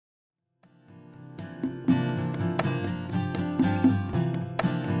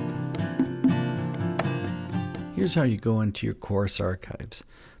Here's how you go into your course archives.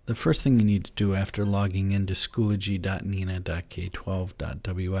 The first thing you need to do after logging into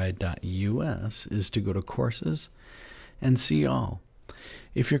schoology.nina.k12.wi.us is to go to Courses and see all.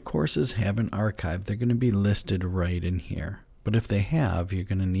 If your courses have an archive, they're going to be listed right in here. But if they have, you're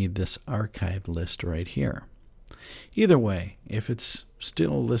going to need this archive list right here. Either way, if it's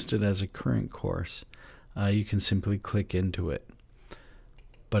still listed as a current course, you can simply click into it.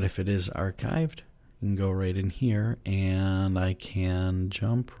 But if it is archived, you can go right in here and I can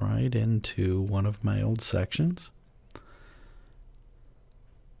jump right into one of my old sections.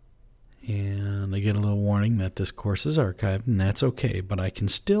 And I get a little warning that this course is archived, and that's okay, but I can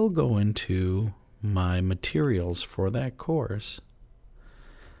still go into my materials for that course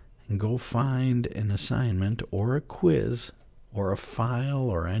and go find an assignment or a quiz or a file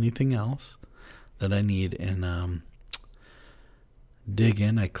or anything else that I need and dig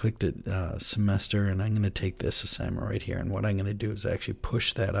in. I clicked it semester, and I'm going to take this assignment right here, and what I'm going to do is actually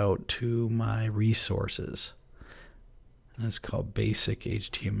push that out to my resources. That's called basic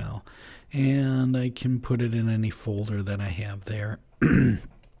HTML, and I can put it in any folder that I have there.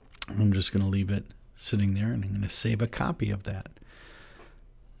 I'm just going to leave it sitting there, and I'm going to save a copy of that.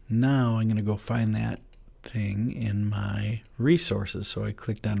 Now I'm going to go find that thing in my resources. So I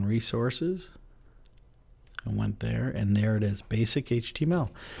clicked on resources, I went there, and there it is, basic HTML.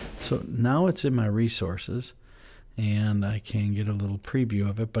 So now it's in my resources, and I can get a little preview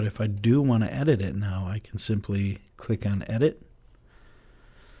of it. But if I do want to edit it now, I can simply click on edit,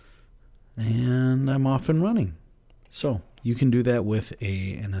 and I'm off and running. So you can do that with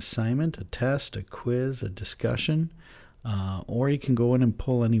an assignment, a test, a quiz, a discussion, or you can go in and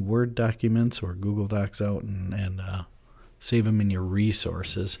pull any Word documents or Google Docs out and save them in your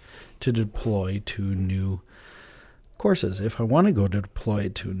resources to deploy to new courses. If I want to go to deploy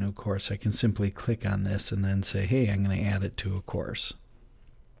it to a new course, I can simply click on this and then say, hey, I'm going to add it to a course.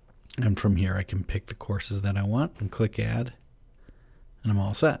 And from here I can pick the courses that I want and click add, and I'm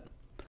all set.